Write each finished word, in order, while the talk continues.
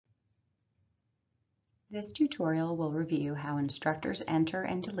This tutorial will review how instructors enter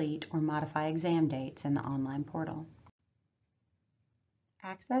and delete or modify exam dates in the online portal.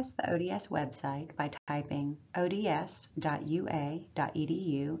 Access the ODS website by typing ods.ua.edu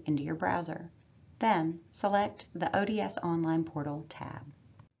into your browser. Then select the ODS Online Portal tab.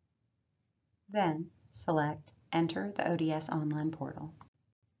 Then select Enter the ODS Online Portal.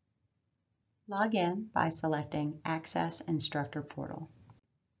 Log in by selecting Access Instructor Portal.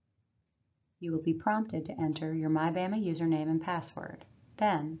 You will be prompted to enter your MyBama username and password.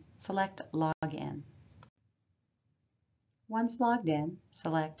 Then select Log In. Once logged in,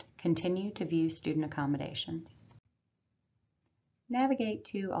 select Continue to view student accommodations. Navigate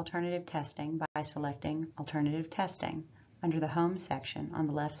to Alternative Testing by selecting Alternative Testing under the Home section on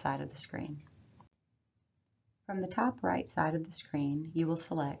the left side of the screen. From the top right side of the screen, you will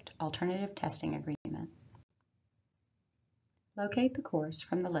select Alternative Testing Agreement. Locate the course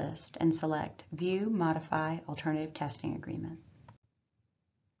from the list and select View Modify Alternative Testing Agreement.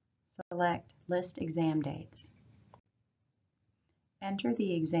 Select List Exam Dates. Enter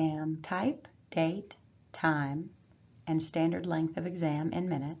the exam type, date, time, and standard length of exam in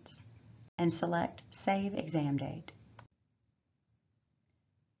minutes, and select Save Exam Date.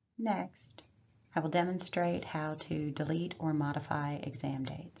 Next, I will demonstrate how to delete or modify exam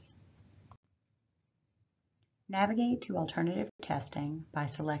dates. Navigate to Alternative Testing by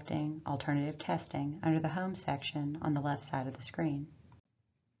selecting Alternative Testing under the Home section on the left side of the screen.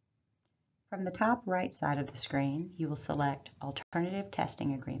 From the top right side of the screen, you will select Alternative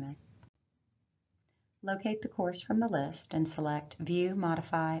Testing Agreement. Locate the course from the list and select View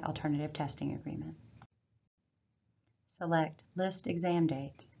Modify Alternative Testing Agreement. Select List Exam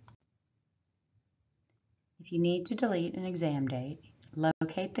Dates. If you need to delete an exam date,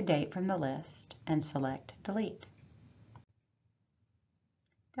 locate the date from the list and select Delete.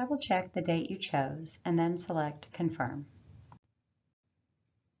 Double-check the date you chose and then select Confirm.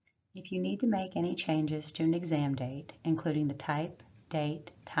 If you need to make any changes to an exam date, including the type,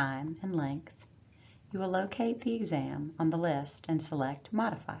 date, time, and length, you will locate the exam on the list and select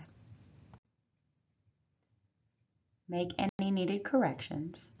Modify. Make any needed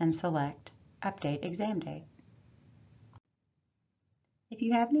corrections and select Update Exam Date. If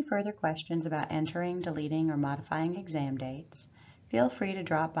you have any further questions about entering, deleting, or modifying exam dates, feel free to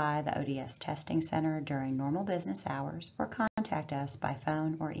drop by the ODS Testing Center during normal business hours or contact us by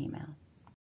phone or email.